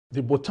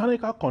The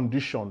botanical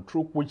condition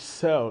through which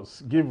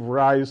cells give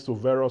rise to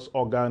various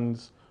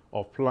organs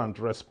of plant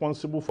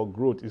responsible for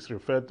growth is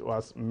referred to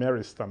as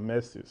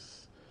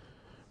meristemesis.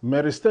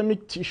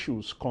 Meristemic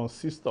tissues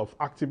consist of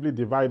actively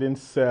dividing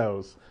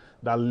cells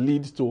that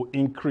lead to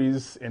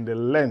increase in the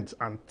length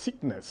and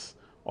thickness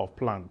of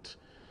plant.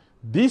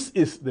 This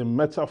is the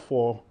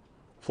metaphor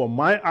for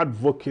my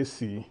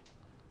advocacy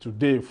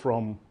today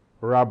from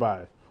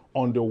Rabbi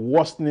on the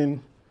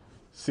worsening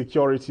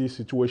security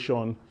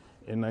situation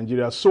in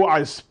Nigeria. So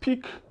I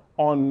speak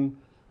on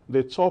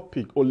the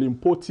topic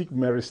Olympotic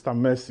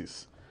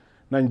meristemesis.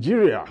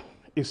 Nigeria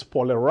is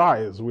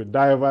polarized with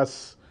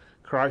diverse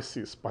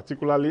crises,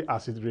 particularly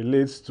as it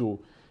relates to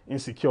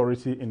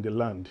insecurity in the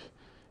land.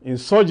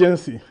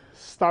 Insurgency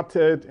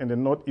started in the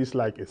northeast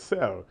like a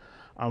cell,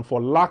 and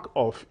for lack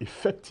of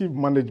effective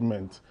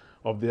management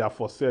of the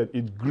aforesaid,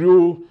 it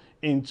grew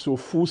into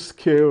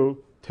full-scale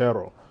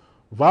terror.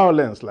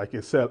 Violence, like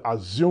a cell,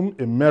 assumed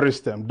a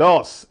meristem,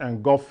 thus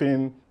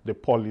engulfing the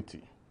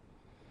polity.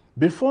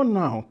 Before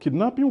now,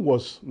 kidnapping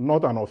was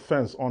not an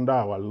offense under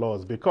our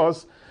laws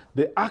because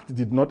the act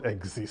did not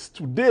exist.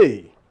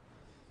 Today,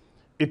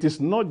 it is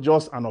not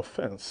just an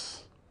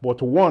offense,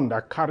 but one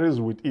that carries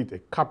with it a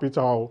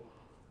capital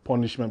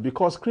punishment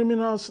because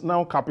criminals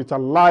now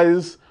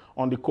capitalize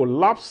on the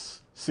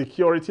collapsed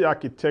security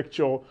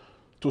architecture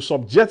to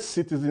subject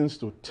citizens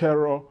to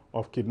terror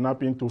of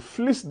kidnapping, to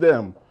fleece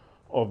them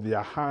of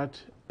their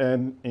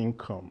hard-earned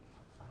income.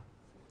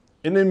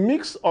 In a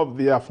mix of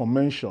the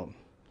aforementioned,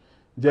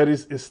 there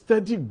is a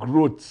steady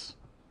growth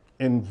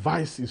in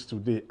vices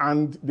today,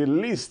 and the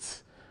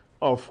list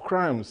of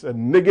crimes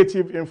and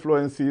negative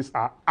influences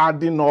are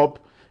adding up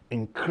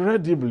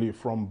incredibly,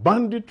 from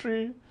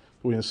banditry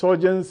to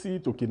insurgency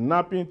to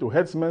kidnapping to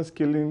herdsmen's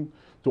killing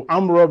to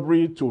armed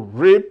robbery to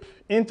rape,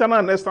 internal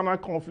and external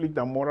conflict,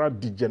 and moral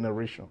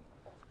degeneration.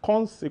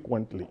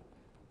 Consequently,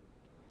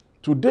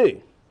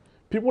 today,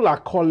 people are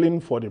calling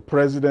for the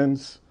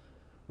president's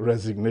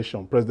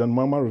resignation, President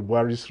Muhammadu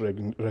Buhari's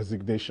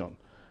resignation,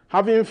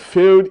 having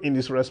failed in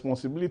his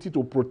responsibility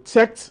to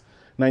protect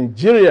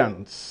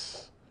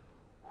Nigerians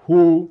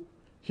who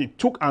he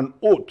took an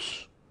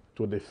oath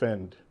to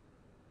defend.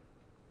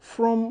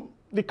 From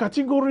the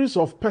categories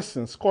of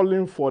persons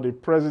calling for the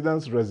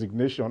president's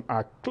resignation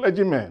are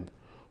clergymen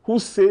who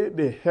say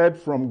they heard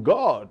from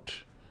God.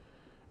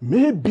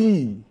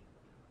 Maybe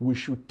we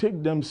should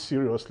take them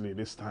seriously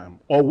this time.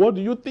 Or what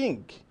do you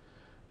think?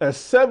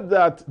 Except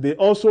that they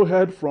also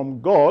heard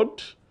from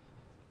God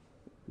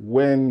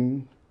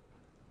when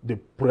they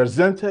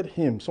presented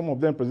him. Some of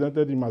them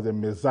presented him as a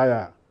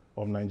Messiah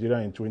of Nigeria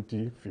in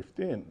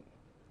 2015.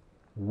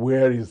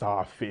 Where is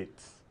our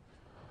faith?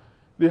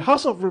 The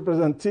House of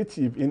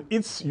Representatives, in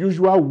its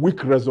usual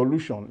weak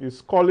resolution,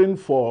 is calling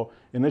for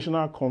a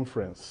national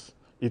conference.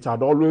 It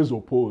had always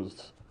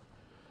opposed.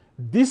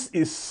 This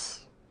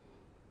is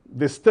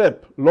the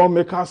step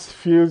lawmakers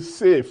feel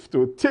safe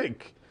to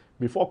take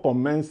before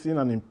commencing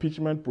an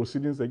impeachment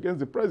proceedings against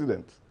the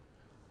president.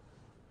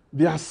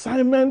 The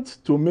assignment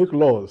to make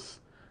laws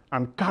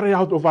and carry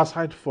out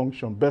oversight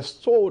function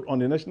bestowed on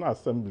the National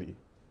Assembly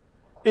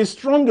is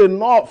strong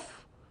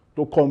enough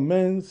to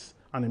commence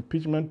an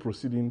impeachment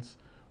proceedings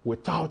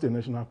without a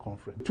national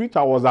conference.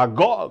 Twitter was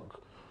agog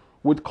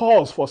with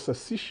calls for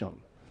secession.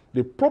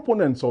 The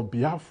proponents of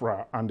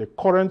Biafra and the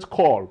current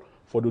call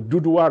for the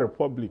Duduwa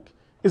Republic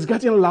is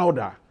getting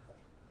louder.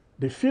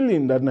 The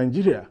feeling that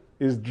Nigeria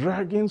is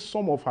dragging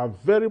some of her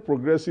very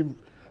progressive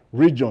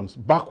regions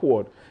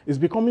backward is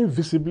becoming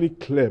visibly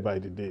clear by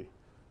the day.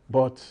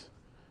 But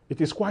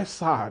it is quite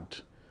sad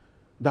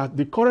that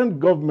the current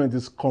government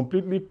is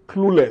completely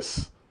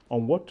clueless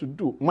on what to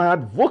do. My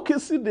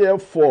advocacy,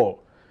 therefore,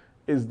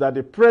 is that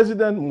the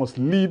president must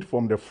lead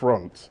from the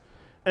front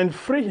and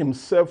free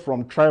himself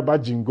from tribal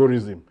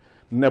jingoism,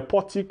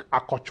 nepotic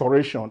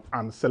acculturation,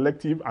 and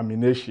selective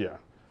amnesia,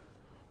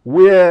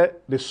 where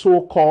the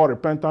so-called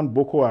repentant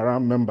Boko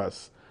Haram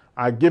members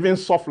are given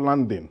soft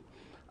landing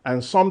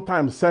and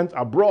sometimes sent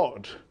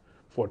abroad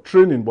for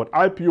training, but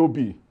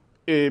IPOB,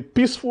 a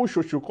peaceful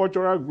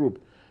sociocultural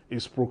group,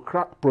 is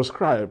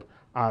proscribed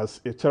as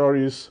a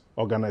terrorist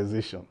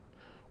organization,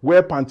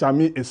 where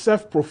Pantami, a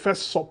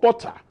self-professed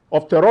supporter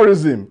of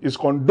terrorism, is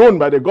condoned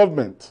by the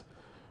government,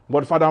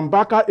 but Father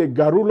Mbaka, a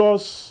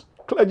garrulous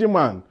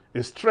clergyman,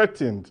 is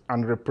threatened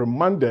and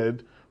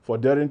reprimanded for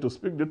daring to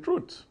speak the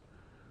truth.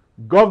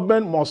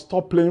 Government must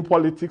stop playing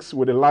politics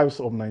with the lives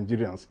of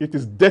Nigerians. It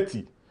is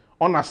dirty,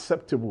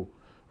 unacceptable,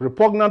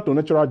 repugnant to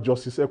natural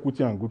justice,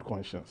 equity, and good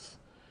conscience.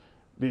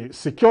 The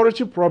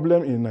security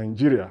problem in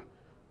Nigeria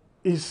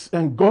is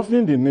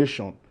engulfing the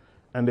nation,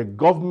 and the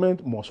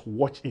government must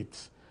watch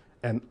it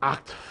and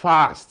act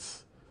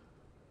fast.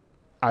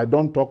 I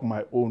don't talk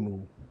my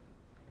own.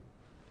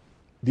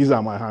 These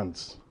are my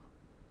hands.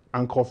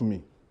 Handcuff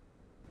me.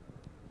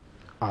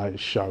 I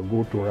shall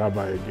go to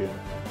Rabbi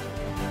again.